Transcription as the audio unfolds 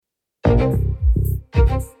Welcome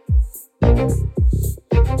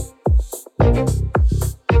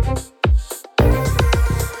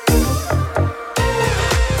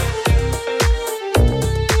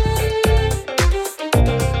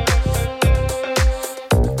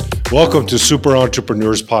to Super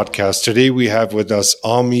Entrepreneurs Podcast. Today we have with us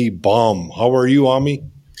Ami Baum. How are you, Ami?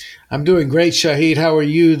 I'm doing great, Shahid. How are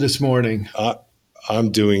you this morning?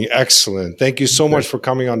 I'm doing excellent. Thank you so much for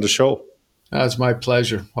coming on the show. It's my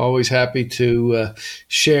pleasure. Always happy to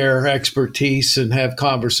share expertise and have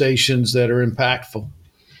conversations that are impactful.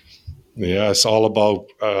 Yeah, it's all about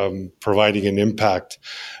providing an impact.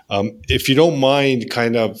 If you don't mind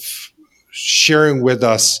kind of sharing with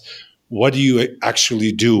us, what do you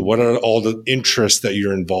actually do? What are all the interests that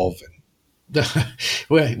you're involved in?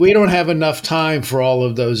 We don't have enough time for all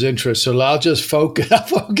of those interests, so I'll just focus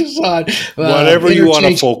on whatever you want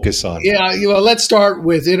to focus on. Yeah, let's start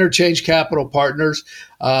with Interchange Capital Partners.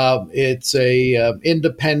 It's a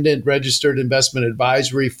independent registered investment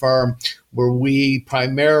advisory firm where we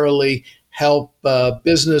primarily help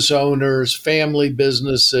business owners, family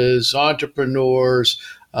businesses, entrepreneurs,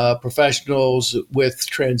 professionals with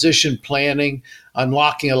transition planning,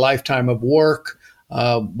 unlocking a lifetime of work.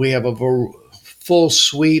 We have a full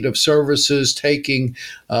suite of services taking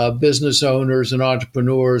business owners and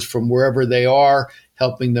entrepreneurs from wherever they are,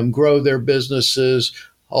 helping them grow their businesses,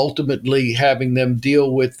 ultimately having them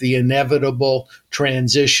deal with the inevitable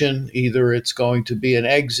transition. Either it's going to be an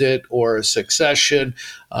exit or a succession.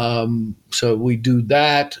 So we do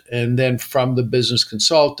that. And then from the business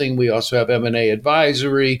consulting, we also have M&A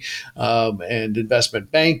advisory and investment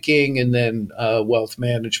banking, and then wealth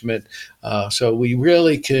management. So we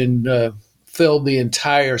really can fill the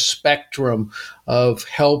entire spectrum of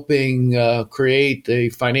helping create a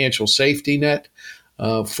financial safety net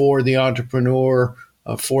for the entrepreneur,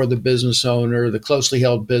 for the business owner, the closely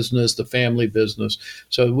held business, the family business.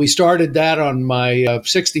 So we started that on my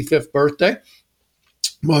 65th birthday.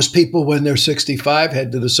 Most people, when they're 65,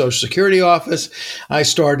 head to the Social Security office. I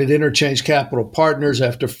started Interchange Capital Partners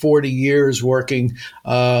after 40 years working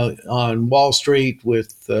on Wall Street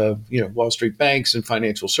with Wall Street banks and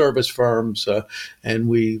financial service firms, and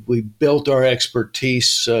we built our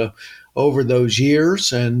expertise over those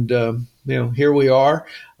years, and here we are,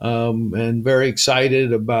 and very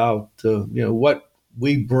excited about what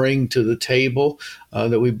we bring to the table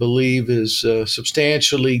that we believe is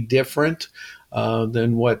substantially different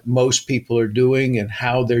than what most people are doing and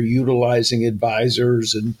how they're utilizing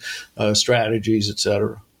advisors and strategies, et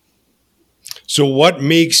cetera. So what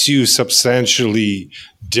makes you substantially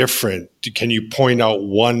different? Can you point out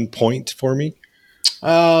one point for me?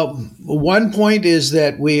 One point is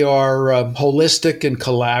that we are holistic and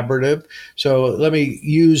collaborative. So let me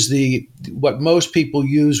use what most people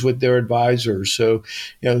use with their advisors. So,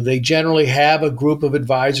 they generally have a group of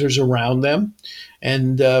advisors around them,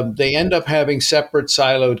 and they end up having separate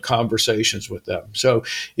siloed conversations with them. So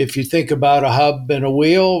if you think about a hub and a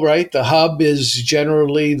wheel, right? The hub is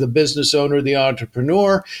generally the business owner, the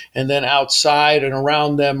entrepreneur, and then outside and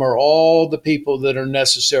around them are all the people that are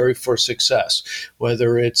necessary for success,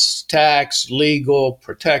 whether it's tax, legal,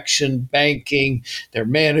 protection, banking, their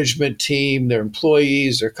management team, their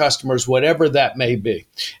employees, their customers, whatever that may be.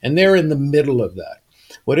 And they're in the middle of that.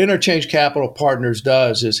 What Interchange Capital Partners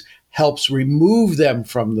does is helps remove them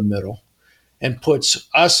from the middle and puts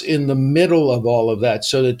us in the middle of all of that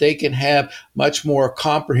so that they can have much more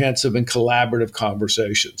comprehensive and collaborative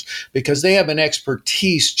conversations, because they have an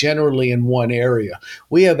expertise generally in one area.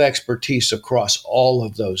 We have expertise across all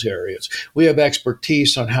of those areas. We have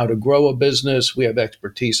expertise on how to grow a business. We have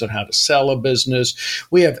expertise on how to sell a business.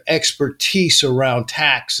 We have expertise around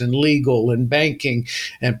tax and legal and banking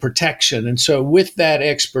and protection. And so with that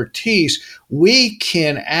expertise, we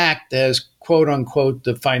can act as quote unquote,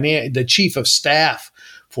 the chief of staff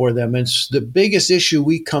for them. And the biggest issue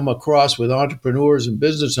we come across with entrepreneurs and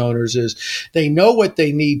business owners is they know what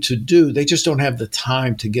they need to do. They just don't have the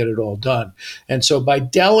time to get it all done. And so by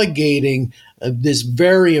delegating this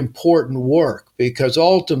very important work, because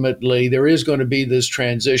ultimately there is going to be this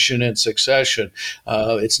transition and succession.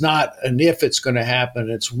 It's not an if it's going to happen,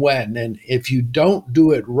 it's when. And if you don't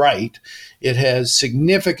do it right, it has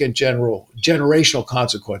significant generational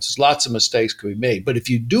consequences. Lots of mistakes can be made. But if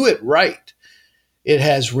you do it right, it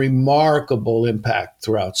has remarkable impact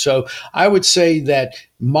throughout. So I would say that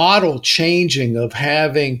model changing of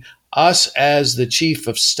having us as the chief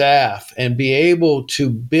of staff and be able to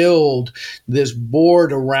build this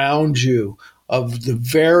board around you of the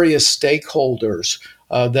various stakeholders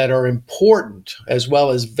that are important, as well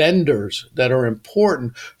as vendors that are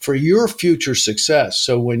important for your future success.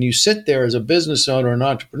 So when you sit there as a business owner and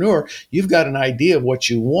entrepreneur, you've got an idea of what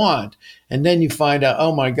you want. And then you find out,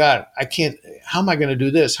 oh my God, I can't, how am I going to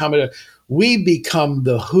do this? We become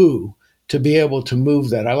the who to be able to move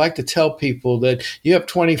that. I like to tell people that you have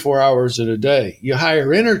 24 hours in a day. You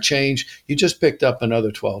hire interchange, you just picked up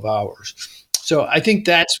another 12 hours. So I think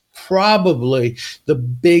that's probably the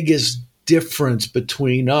biggest difference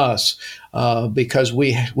between us, because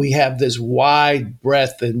we have this wide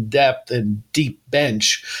breadth and depth and deep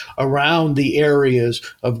bench around the areas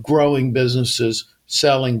of growing businesses,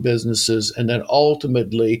 selling businesses, and then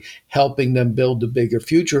ultimately helping them build a bigger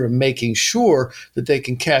future and making sure that they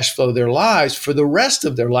can cash flow their lives for the rest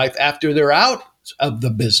of their life after they're out of the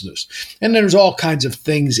business. And there's all kinds of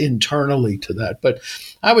things internally to that. But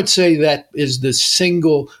I would say that is the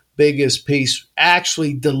single biggest piece,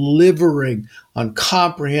 actually delivering on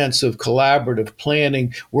comprehensive collaborative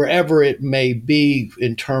planning wherever it may be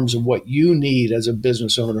in terms of what you need as a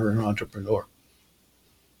business owner and entrepreneur.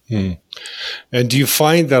 And do you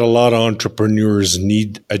find that a lot of entrepreneurs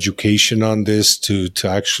need education on this to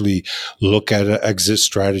actually look at an exit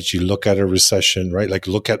strategy, look at a recession, right? Like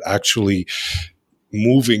look at actually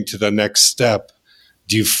moving to the next step.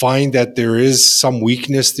 Do you find that there is some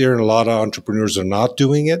weakness there and a lot of entrepreneurs are not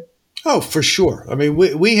doing it? Oh, for sure. I mean,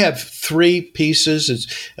 we have three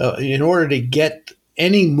pieces in order to get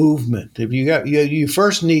any movement. If you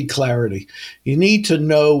first need clarity. You need to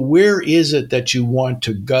know where is it that you want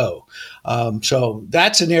to go. So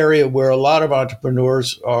that's an area where a lot of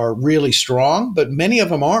entrepreneurs are really strong, but many of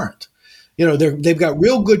them aren't. You know, they've got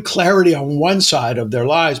real good clarity on one side of their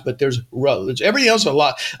lives, but there's everything else a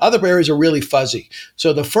lot. Other areas are really fuzzy.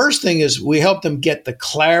 So the first thing is we help them get the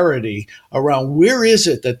clarity around where is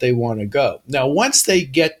it that they want to go. Now, once they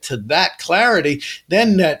get to that clarity,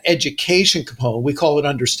 then that education component, we call it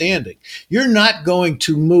understanding. You're not going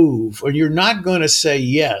to move or you're not going to say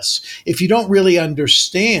yes if you don't really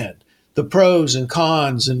understand the pros and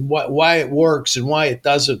cons and why it works and why it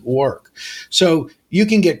doesn't work. So you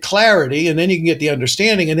can get clarity and then you can get the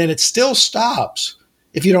understanding, and then it still stops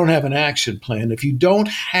if you don't have an action plan, if you don't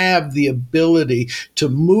have the ability to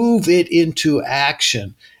move it into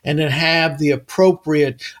action and then have the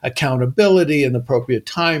appropriate accountability and the appropriate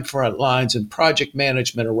time front lines and project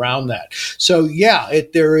management around that. So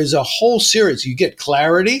there is a whole series. You get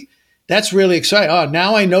clarity. That's really exciting. Oh,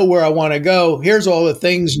 now I know where I want to go. Here's all the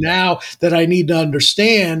things now that I need to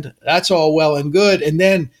understand. That's all well and good. And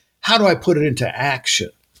then how do I put it into action?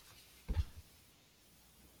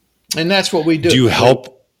 And that's what we do. Do you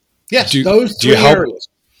help? Yes, those three areas.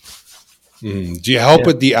 Do you help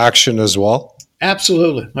with the action as well?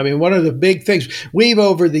 Absolutely. I mean, one of the big things we've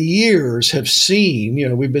over the years have seen,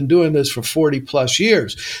 we've been doing this for 40 plus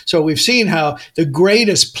years. So we've seen how the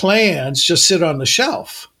greatest plans just sit on the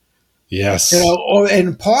shelf. Yes.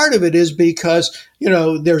 And part of it is because,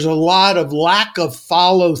 there's a lot of lack of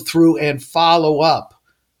follow through and follow up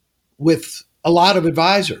with a lot of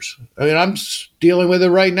advisors. I mean, I'm dealing with it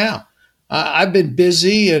right now. I've been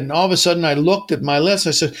busy, and all of a sudden I looked at my list.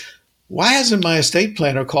 I said, why hasn't my estate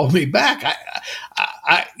planner called me back?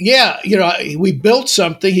 We built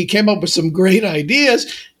something. He came up with some great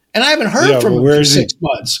ideas, and I haven't heard from him for 6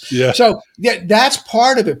 months. Yeah. So that's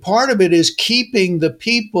part of it. Part of it is keeping the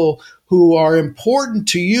people who are important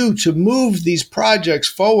to you to move these projects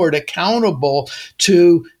forward accountable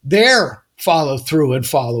to their follow through and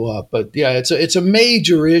follow up. But it's a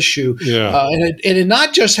major issue. Yeah. And it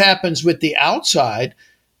not just happens with the outside,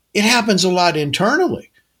 it happens a lot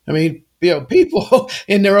internally. I mean, people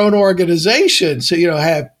in their own organizations,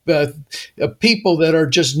 have people that are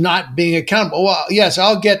just not being accountable. Well, yes,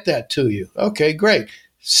 I'll get that to you. Okay, great.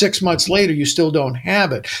 6 months later, you still don't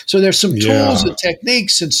have it. So there's some tools and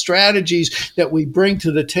techniques and strategies that we bring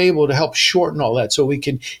to the table to help shorten all that so we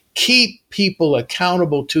can keep people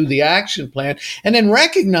accountable to the action plan and then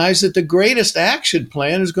recognize that the greatest action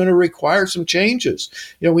plan is going to require some changes.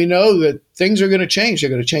 We know that things are going to change. They're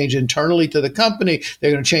going to change internally to the company.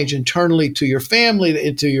 They're going to change internally to your family,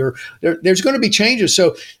 there's going to be changes.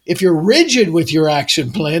 So if you're rigid with your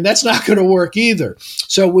action plan, that's not going to work either.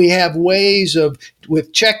 So we have ways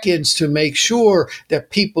with check-ins to make sure that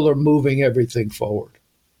people are moving everything forward.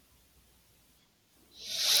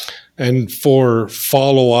 And for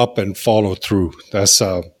follow up and follow through, that's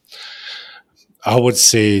I would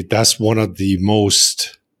say that's one of the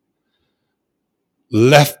most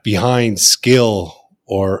left behind skill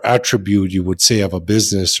or attribute you would say of a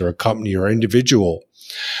business or a company or individual.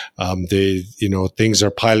 Things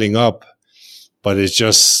are piling up, but it's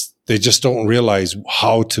just They just don't realize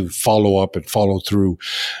how to follow up and follow through.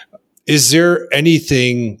 Is there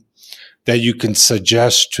anything that you can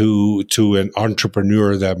suggest to an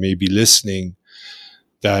entrepreneur that may be listening,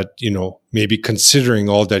 that, maybe considering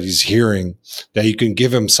all that he's hearing, that you can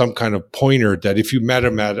give him some kind of pointer, that if you met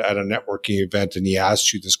him at a networking event and he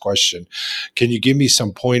asked you this question, can you give me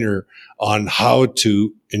some pointer on how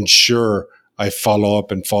to ensure I follow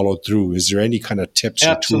up and follow through? Is there any kind of tips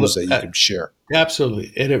or tools that you can share?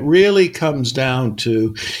 Absolutely. And it really comes down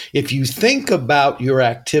to, if you think about your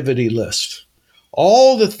activity list,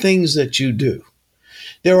 all the things that you do,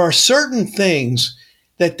 there are certain things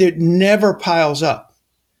that never piles up.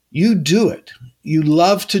 You do it. You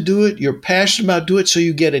love to do it. You're passionate about doing it, so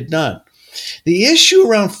you get it done. The issue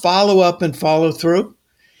around follow up and follow through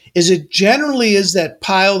is it generally is that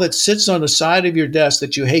pile that sits on the side of your desk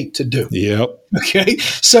that you hate to do. Yep. Okay.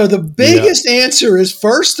 So the biggest answer is,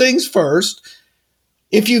 first things first.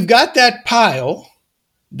 If you've got that pile,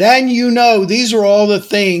 then these are all the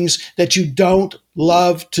things that you don't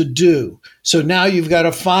love to do. So now you've got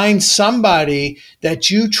to find somebody that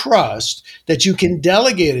you trust, that you can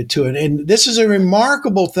delegate it to. And this is a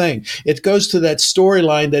remarkable thing. It goes to that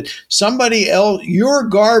storyline that somebody else, your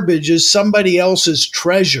garbage is somebody else's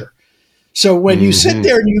treasure. So when you sit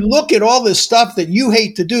there and you look at all this stuff that you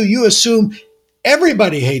hate to do, you assume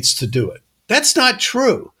everybody hates to do it. That's not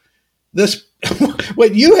true.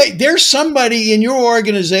 What you hate, there's somebody in your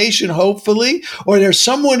organization, hopefully, or there's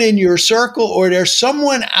someone in your circle, or there's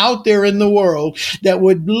someone out there in the world that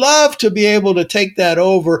would love to be able to take that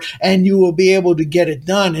over, and you will be able to get it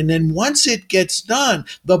done. And then once it gets done,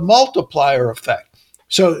 the multiplier effect.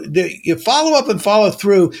 So your follow up and follow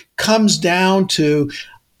through comes down to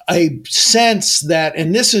a sense that,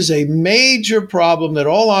 and this is a major problem that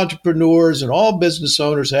all entrepreneurs and all business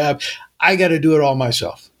owners have, I got to do it all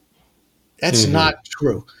myself. That's not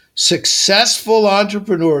true. Successful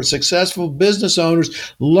entrepreneurs, successful business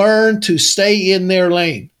owners learn to stay in their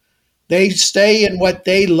lane. They stay in what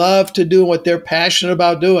they love to do and what they're passionate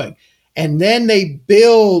about doing. And then they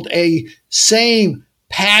build a same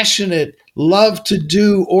passionate, love to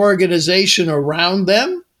do organization around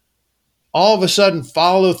them. All of a sudden,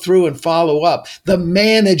 follow through and follow up. The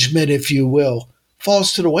management, if you will,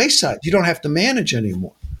 falls to the wayside. You don't have to manage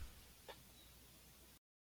anymore.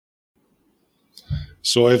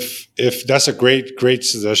 So if that's a great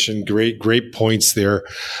suggestion, great points there.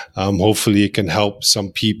 Hopefully it can help some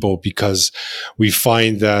people, because we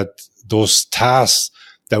find that those tasks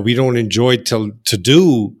that we don't enjoy to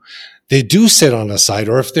do, they do sit on the side.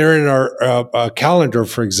 Or if they're in our calendar,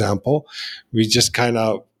 for example, we just kind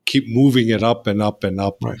of keep moving it up and up and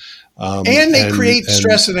up. Right. And they create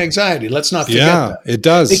stress and anxiety. Let's not forget that. Yeah, it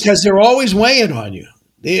does. Because they're always weighing on you.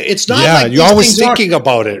 It's not like you're always thinking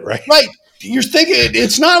about it, right? Right. You're thinking,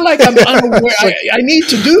 it's not like I'm unaware. I need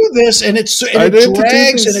to do this, and it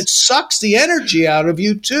drags and it sucks the energy out of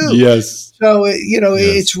you too. Yes. So,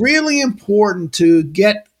 it's really important to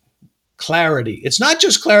get clarity. It's not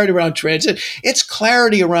just clarity around transit, it's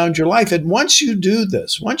clarity around your life. And once you do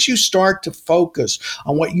this, once you start to focus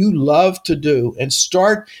on what you love to do and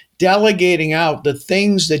start delegating out the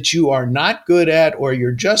things that you are not good at, or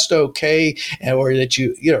you're just okay, or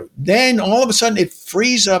that then all of a sudden it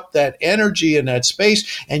frees up that energy and that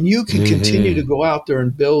space, and you can continue to go out there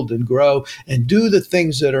and build and grow and do the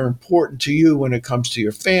things that are important to you when it comes to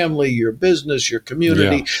your family, your business, your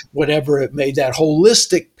community, whatever it may, that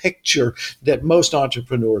holistic picture that most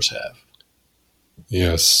entrepreneurs have.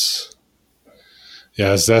 Yes,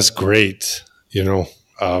 that's great.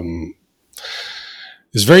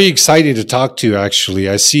 It's very exciting to talk to you, actually.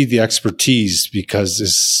 I see the expertise,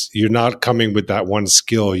 because you're not coming with that one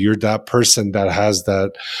skill. You're that person that has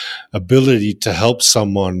that ability to help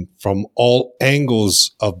someone from all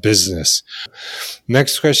angles of business.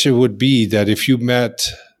 Next question would be that if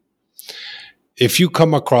you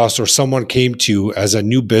come across, or someone came to you as a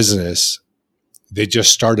new business, they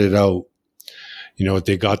just started out,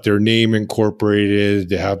 they got their name incorporated,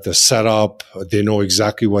 they have the setup, they know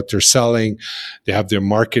exactly what they're selling, they have their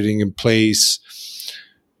marketing in place,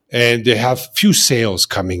 and they have few sales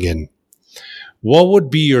coming in. What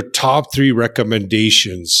would be your top 3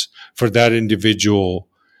 recommendations for that individual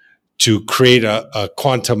to create a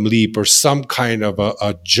quantum leap, or some kind of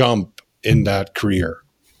a jump in that career?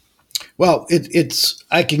 Well,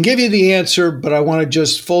 I can give you the answer, but I want to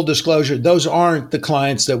just full disclosure, those aren't the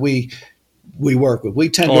clients that we work with. We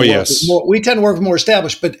tend to work with more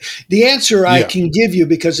established, but the answer I can give you,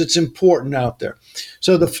 because it's important out there.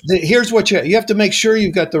 So here's what you have to make sure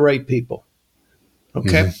you've got the right people.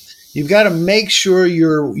 Okay. You've got to make sure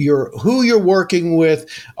who you're working with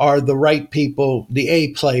are the right people, the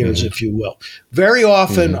A players, if you will. Very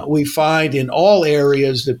often we find in all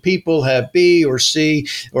areas that people have B or C,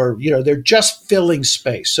 or they're just filling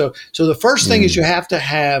space. So the first thing is you have to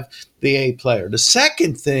have the A player. The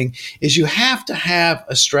second thing is you have to have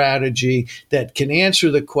a strategy that can answer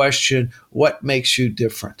the question, what makes you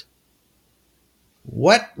different?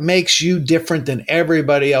 What makes you different than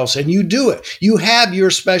everybody else? And you do it. You have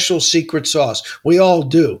your special secret sauce. We all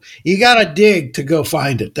do. You got to dig to go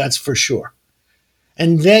find it. That's for sure.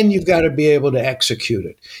 And then you've got to be able to execute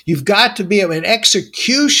it. You've got to be able, and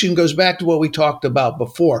execution goes back to what we talked about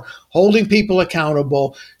before, holding people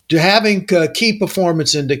accountable, to having key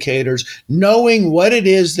performance indicators, knowing what it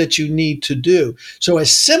is that you need to do. So a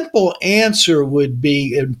simple answer would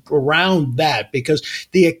be around that, because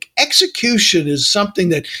the execution is something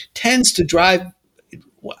that tends to drive,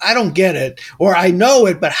 I don't get it, or I know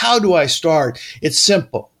it, but how do I start? It's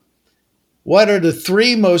simple. What are the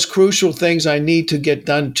 3 most crucial things I need to get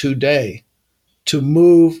done today to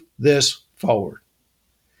move this forward?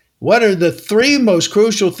 What are the 3 most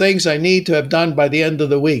crucial things I need to have done by the end of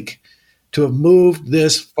the week to have moved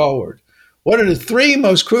this forward? What are the 3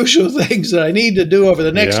 most crucial things that I need to do over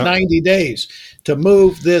the next 90 days to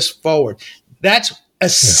move this forward? That's a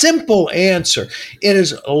simple answer. It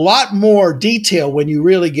is a lot more detail when you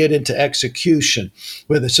really get into execution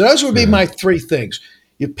with it. So those would be my 3 things.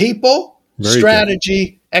 Your people,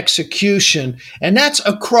 strategy, execution, and that's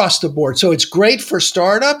across the board. So it's great for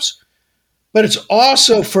startups, but it's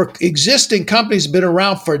also for existing companies that have been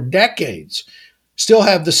around for decades, still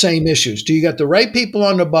have the same issues. Do you got the right people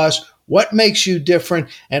on the bus? What makes you different?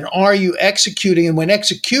 And are you executing? And when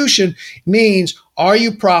execution means, are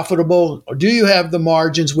you profitable? Or do you have the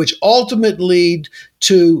margins, which ultimately lead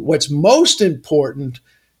to what's most important,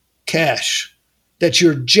 cash, that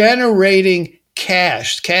you're generating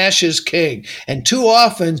cash. Cash is king. And too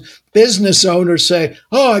often business owners say,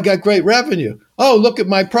 oh, I got great revenue. Oh, look at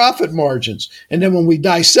my profit margins. And then when we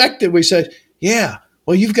dissect it, we say, yeah,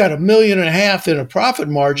 well, you've got $1.5 million in a profit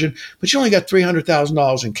margin, but you only got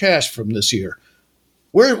 $300,000 in cash from this year.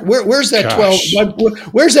 Where's that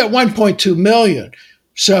where's that 1.2 million?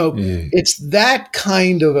 So it's that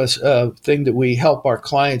kind of a thing that we help our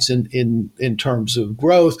clients in terms of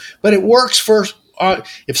growth. But it works for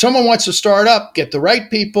if someone wants to start up, get the right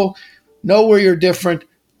people, know where you're different,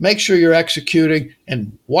 make sure you're executing,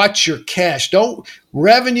 and watch your cash.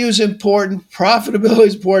 Revenue is important, profitability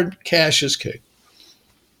is important, cash is king.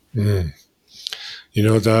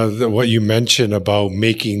 What you mentioned about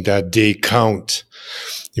making that day count,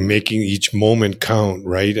 you're making each moment count,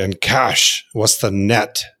 right? And cash, what's the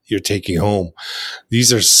net you're taking home?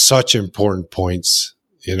 These are such important points,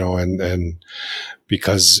 and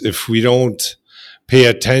because if we don't pay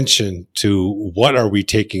attention to what are we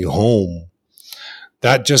taking home,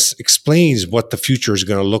 that just explains what the future is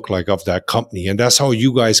going to look like of that company. And that's how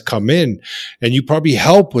you guys come in, and you probably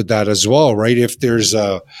help with that as well, right? If there's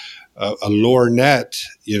a lower net,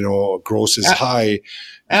 gross is high.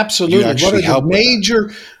 Absolutely.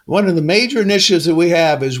 One of the major initiatives that we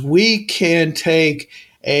have is we can take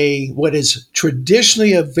what is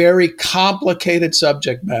traditionally a very complicated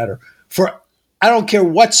subject matter for, I don't care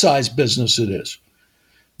what size business it is.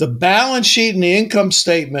 The balance sheet and the income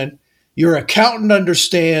statement, your accountant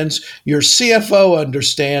understands, your CFO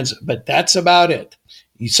understands, but that's about it.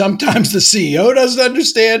 Sometimes the CEO doesn't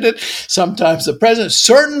understand it. Sometimes the president,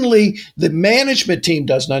 certainly the management team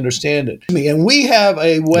doesn't understand it. And we have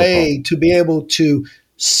a way to be able to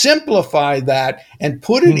simplify that and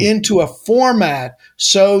put it into a format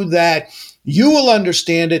so that you will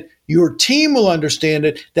understand it, your team will understand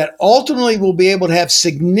it, that ultimately will be able to have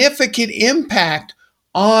significant impact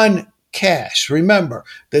on cash. Remember,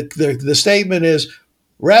 the statement is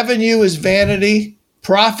revenue is vanity,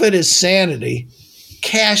 profit is sanity,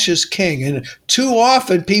 cash is king. And too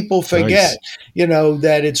often people forget,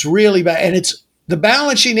 that it's really bad. And it's the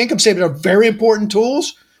balance sheet and income statement are very important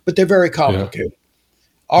tools, but they're very complicated.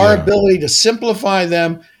 Our ability to simplify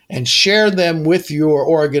them and share them with your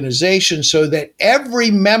organization so that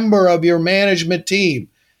every member of your management team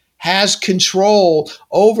has control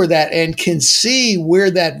over that and can see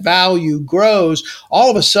where that value grows.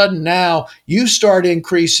 All of a sudden now you start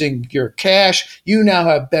increasing your cash. You now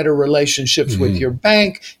have better relationships with your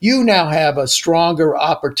bank. You now have a stronger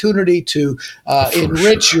opportunity to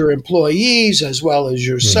enrich your employees as well as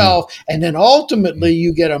yourself. And then ultimately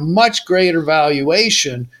you get a much greater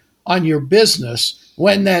valuation on your business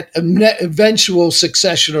when that eventual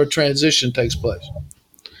succession or transition takes place.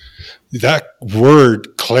 That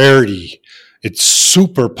word clarity it's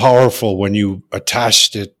super powerful when you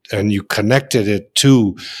attached it and you connected it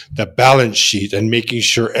to the balance sheet and making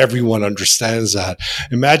sure everyone understands that.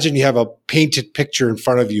 Imagine you have a painted picture in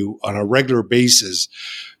front of you on a regular basis.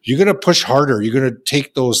 You're going to push harder. You're going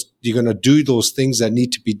to do those things that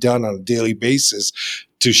need to be done on a daily basis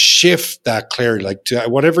to shift that clarity, like to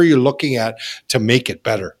whatever you're looking at to make it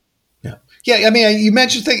better. Yeah. Yeah. I mean, you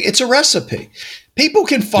mentioned it's a recipe. People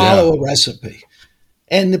can follow a recipe.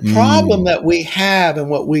 And the problem that we have and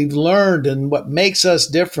what we've learned and what makes us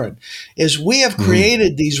different is we have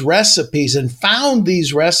created these recipes and found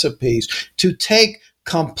these recipes to take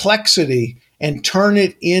complexity and turn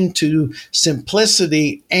it into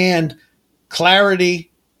simplicity and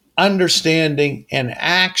clarity, understanding, and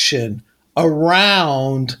action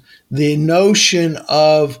around the notion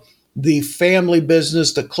of the family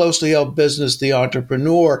business, the closely held business, the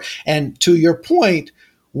entrepreneur. And to your point,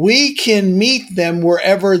 we can meet them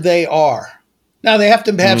wherever they are. Now, they have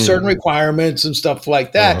to have certain requirements and stuff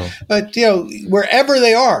like that. But, wherever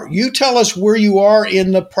they are, you tell us where you are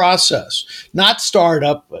in the process, not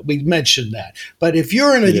startup. We mentioned that. But if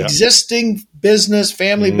you're in an existing business,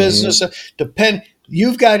 family business,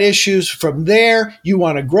 you've got issues from there. You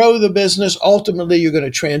want to grow the business. Ultimately, you're going to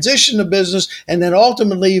transition the business. And then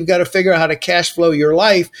ultimately, you've got to figure out how to cash flow your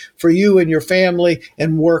life for you and your family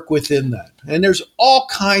and work within that. And there's all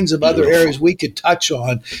kinds of other areas we could touch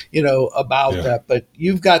on, about that. But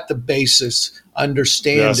you've got the basis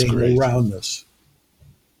understanding around this.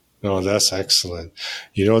 No, that's excellent.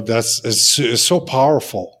 It's so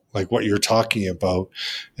powerful, like what you're talking about.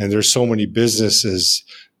 And there's so many businesses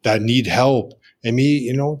that need help. I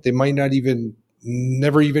mean, they might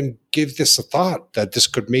never even give this a thought that this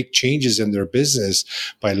could make changes in their business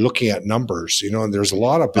by looking at numbers, and there's a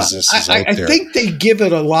lot of businesses out there. I think they give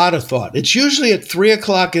it a lot of thought. It's usually at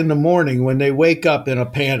 3:00 in the morning when they wake up in a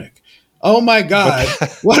panic. Oh my God,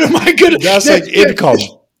 what am I going to do? That's like income.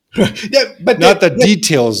 But not the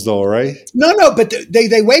details though, right? No, but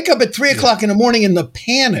they wake up at 3:00 in the morning in the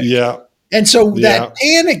panic. Yeah. And so that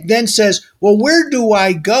panic then says, well, where do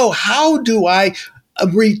I go? How do I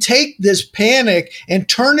retake this panic and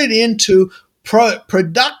turn it into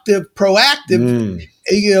productive, proactive,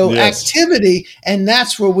 activity? And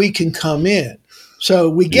that's where we can come in. So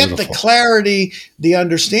we get the clarity, the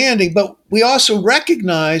understanding, but we also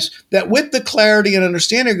recognize that with the clarity and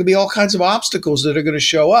understanding, there could be all kinds of obstacles that are going to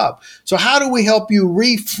show up. So how do we help you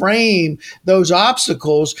reframe those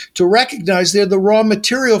obstacles to recognize they're the raw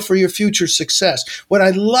material for your future success? What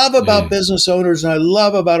I love about business owners and I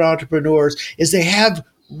love about entrepreneurs is they have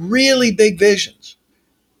really big visions,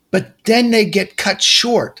 but then they get cut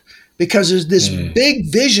short because this big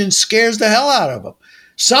vision scares the hell out of them.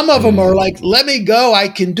 Some of them are like, let me go, I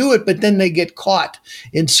can do it, but then they get caught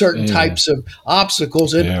in certain types of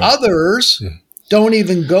obstacles. And others don't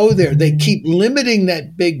even go there. They keep limiting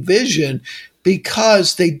that big vision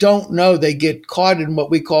because they don't know. They get caught in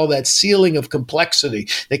what we call that ceiling of complexity.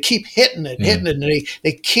 They keep hitting it, and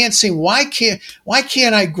they can't see, why can't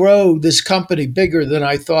I grow this company bigger than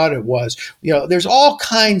I thought it was? There's all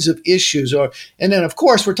kinds of issues. And then, of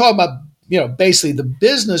course, we're talking about basically the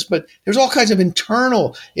business, but there's all kinds of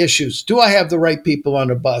internal issues. Do I have the right people on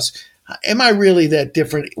the bus? Am I really that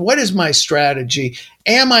different? What is my strategy?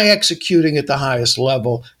 Am I executing at the highest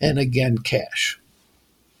level? And again, cash.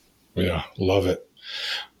 Yeah, love it.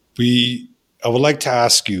 I would like to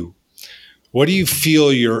ask you, what do you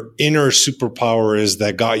feel your inner superpower is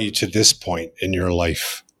that got you to this point in your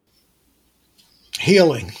life?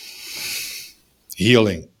 Healing.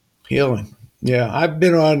 Yeah, I've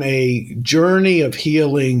been on a journey of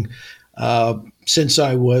healing since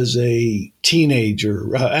I was a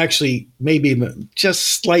teenager, actually maybe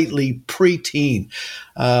just slightly preteen.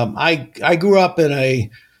 I grew up in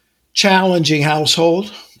a challenging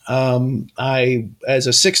household. I, as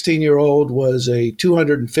a 16-year-old, was a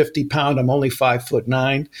 250-pound. I'm only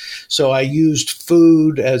 5'9", so I used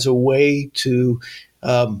food as a way to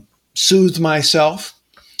soothe myself.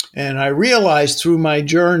 And I realized through my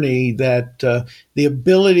journey that the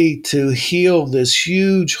ability to heal this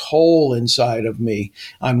huge hole inside of me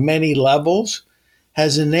on many levels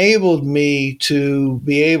has enabled me to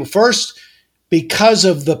be able, first, because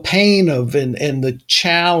of the pain of and the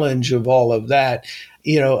challenge of all of that,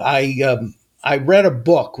 I read a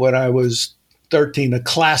book when I was 13, a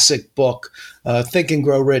classic book, Think and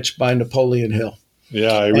Grow Rich by Napoleon Hill.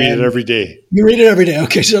 Yeah, I read it every day. You read it every day.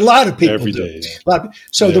 Okay, so a lot of people every do. Day.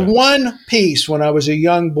 The one piece when I was a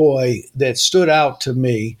young boy that stood out to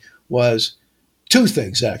me was two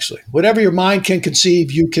things, actually. Whatever your mind can conceive,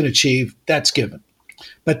 you can achieve. That's given.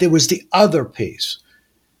 But there was the other piece.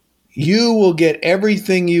 You will get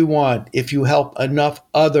everything you want if you help enough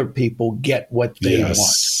other people get what they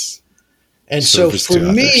want. And Service so for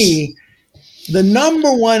to me, the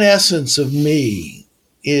number one essence of me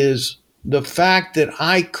is the fact that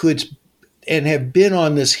I could and have been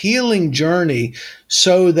on this healing journey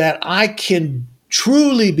so that I can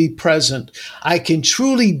truly be present. I can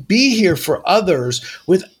truly be here for others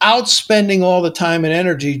without spending all the time and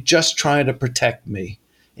energy just trying to protect me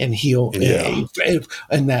and heal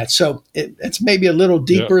and that. So it's maybe a little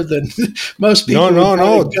deeper than most people.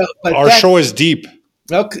 No. But our show is deep.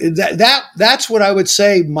 Okay, that's what I would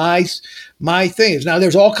say. My thing is, now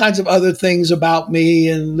there's all kinds of other things about me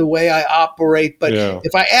and the way I operate. But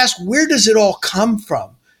if I ask, where does it all come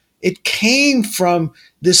from? It came from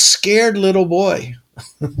this scared little boy.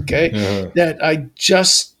 Okay. That I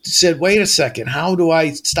just said, wait a second, how do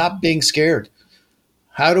I stop being scared?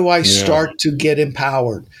 How do I start to get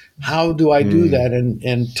empowered? How do I do that?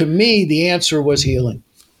 And to me, the answer was healing.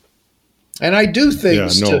 And I do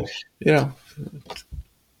things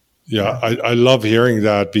Yeah, I love hearing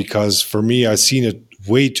that, because for me, I've seen it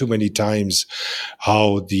way too many times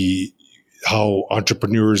how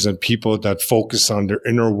entrepreneurs and people that focus on their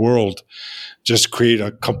inner world just create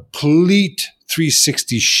a complete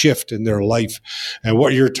 360 shift in their life. And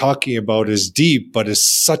what you're talking about is deep, but it's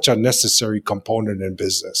such a necessary component in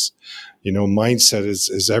business. Mindset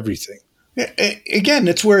is everything. Again,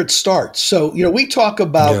 it's where it starts. So, we talk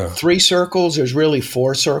about 3 circles. There's really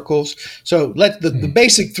 4 circles. So the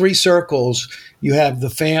basic 3 circles, you have the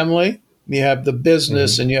family, you have the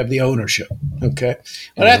business, and you have the ownership. Okay.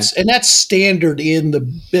 Well, that's standard in the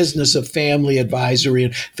business of family advisory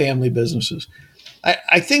and family businesses.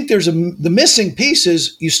 I think the missing piece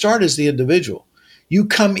is you start as the individual. You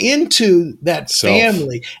come into that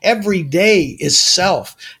family. Every day is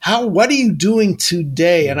self. What are you doing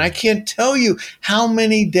today? And I can't tell you how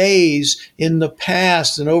many days in the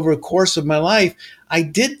past and over the course of my life, I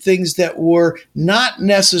did things that were not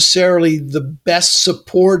necessarily the best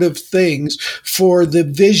supportive things for the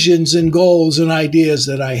visions and goals and ideas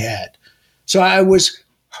that I had. So I was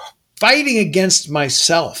fighting against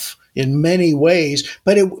myself in many ways,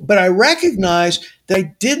 but I recognized that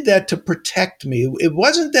I did that to protect me. It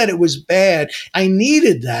wasn't that it was bad. I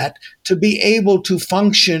needed that to be able to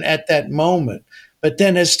function at that moment. But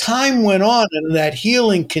then as time went on and that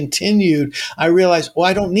healing continued, I realized,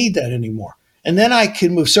 I don't need that anymore. And then I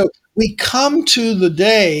can move. So we come to the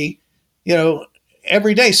day,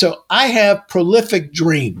 every day. So I have prolific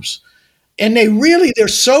dreams, and they're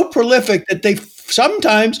so prolific that they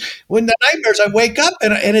sometimes, when the nightmares, I wake up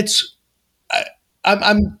and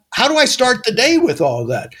I'm how do I start the day with all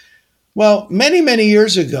that? Well, many, many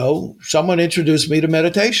years ago, someone introduced me to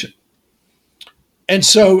meditation. And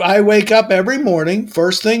so I wake up every morning.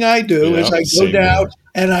 First thing I do is I go down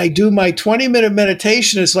and I do my 20-minute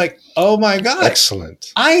meditation. It's like, oh my God.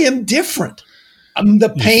 Excellent. I am different.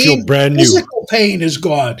 The pain, you feel brand new. Physical pain is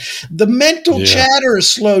gone. The mental chatter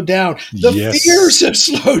is slowed down. The fears have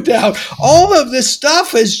slowed down. All of this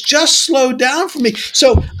stuff has just slowed down for me.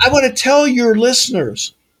 So I want to tell your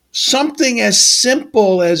listeners something as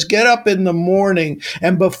simple as get up in the morning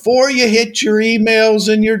and before you hit your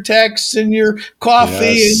emails and your texts and your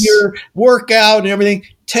coffee and your workout and everything,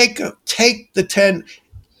 take the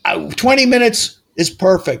 20 minutes is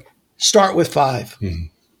perfect. Start with 5.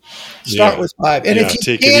 Start with 5. And if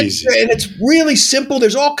you can't, and it's really simple,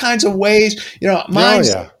 there's all kinds of ways.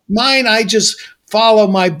 Mine, I just follow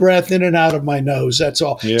my breath in and out of my nose. That's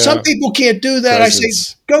all. Yeah. Some people can't do that. Presence. I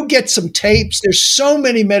say, go get some tapes. There's so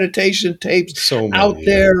many meditation tapes out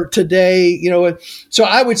there today. So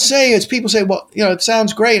I would say, as people say, well, it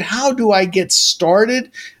sounds great. How do I get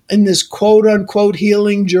started in this quote unquote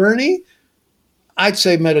healing journey? I'd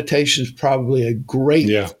say meditation is probably a great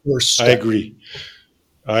first step.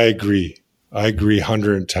 I agree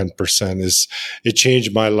 110%. It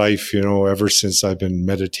changed my life, ever since I've been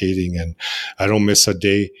meditating, and I don't miss a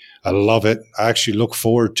day. I love it. I actually look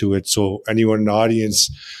forward to it. So anyone in the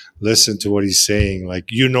audience, listen to what he's saying. Like,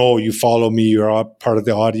 you follow me, you're part of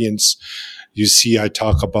the audience. You see, I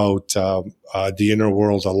talk about the inner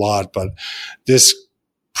world a lot, but this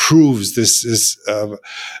proves this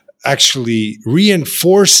actually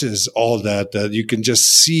reinforces all that you can just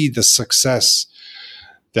see the success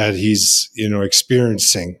that he's,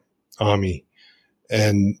 experiencing, Ami,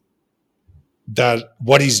 and that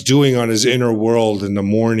what he's doing on his inner world in the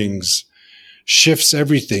mornings shifts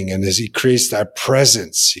everything. And as he creates that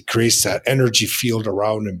presence, he creates that energy field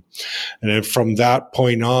around him. And then from that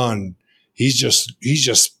point on, he's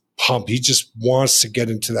just pumped. He just wants to get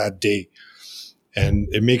into that day. and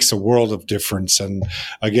it makes a world of difference. And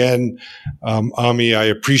again, Ami, I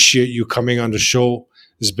appreciate you coming on the show.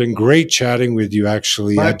 It's been great chatting with you,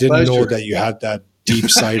 actually. My I didn't pleasure. know that you had that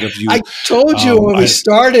deep side of you. I told you when we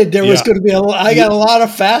started, there was going to be I got a lot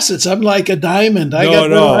of facets. I'm like a diamond. I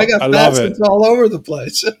got facets all over the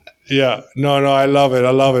place. Yeah. No, I love it.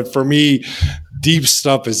 I love it. For me, deep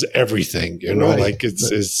stuff is everything, like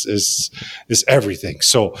it's everything.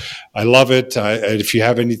 So I love it. And if you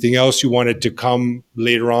have anything else you wanted to come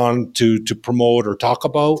later on to promote or talk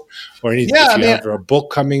about, or anything, if you have a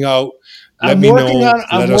book coming out, I'm working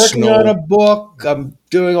on a book. I'm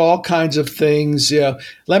doing all kinds of things. Yeah.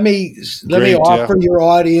 Let me offer your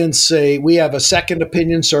audience we have a second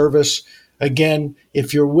opinion service. Again,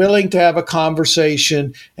 if you're willing to have a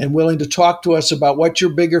conversation and willing to talk to us about what your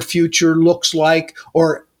bigger future looks like,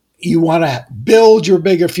 or you want to build your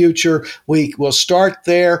bigger future, we'll start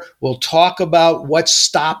there. We'll talk about what's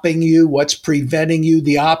stopping you, what's preventing you,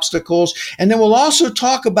 the obstacles. And then we'll also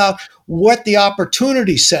talk about what the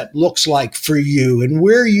opportunity set looks like for you and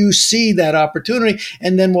where you see that opportunity.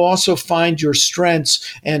 And then we'll also find your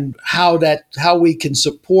strengths and how we can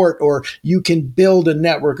support, or you can build a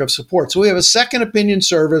network of support. So we have a second opinion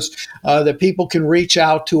service that people can reach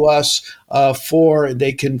out to us for.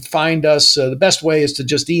 They can find us. The best way is to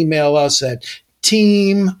just email us at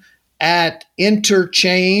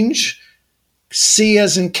team@interchange, C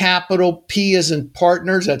as in capital, P as in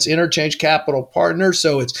partners. That's Interchange Capital Partners.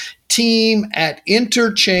 So it's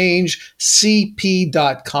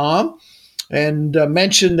team@interchangecp.com, and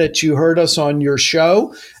mention that you heard us on your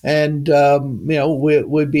show. And,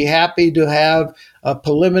 we'd be happy to have a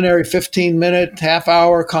preliminary 15-minute,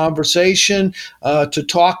 half-hour conversation to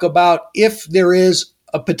talk about if there is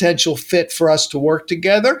a potential fit for us to work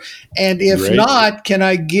together. And if not, can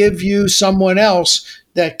I give you someone else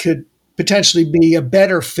that could potentially be a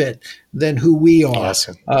better fit than who we are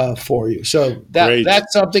for you. So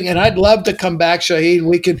that's something. And I'd love to come back, Shahid.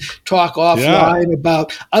 We can talk offline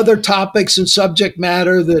about other topics and subject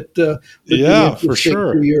matter that would be interesting for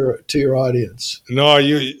sure to your audience. No,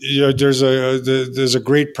 there's a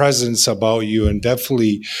great presence about you, and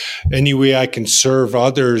definitely any way I can serve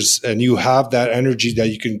others, and you have that energy that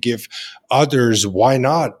you can give others, why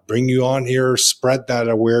not bring you on here, spread that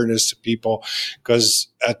awareness to people? Because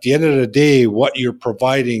at the end of the day, what you're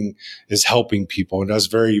providing is helping people. And that's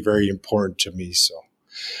very, very important to me. So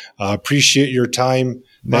I appreciate your time.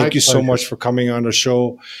 Thank you so much for coming on the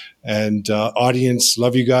show. And audience,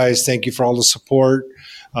 love you guys. Thank you for all the support.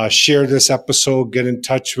 Share this episode. Get in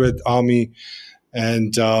touch with Ami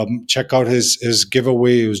and check out his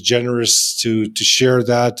giveaway. It was generous to share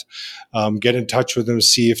that. Get in touch with him,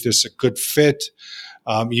 see if there's a good fit.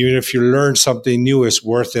 Even if you learn something new, it's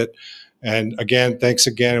worth it. And again, thanks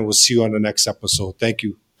again, and we'll see you on the next episode. Thank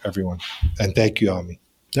you, everyone. And thank you, Ami.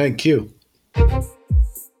 Thank you.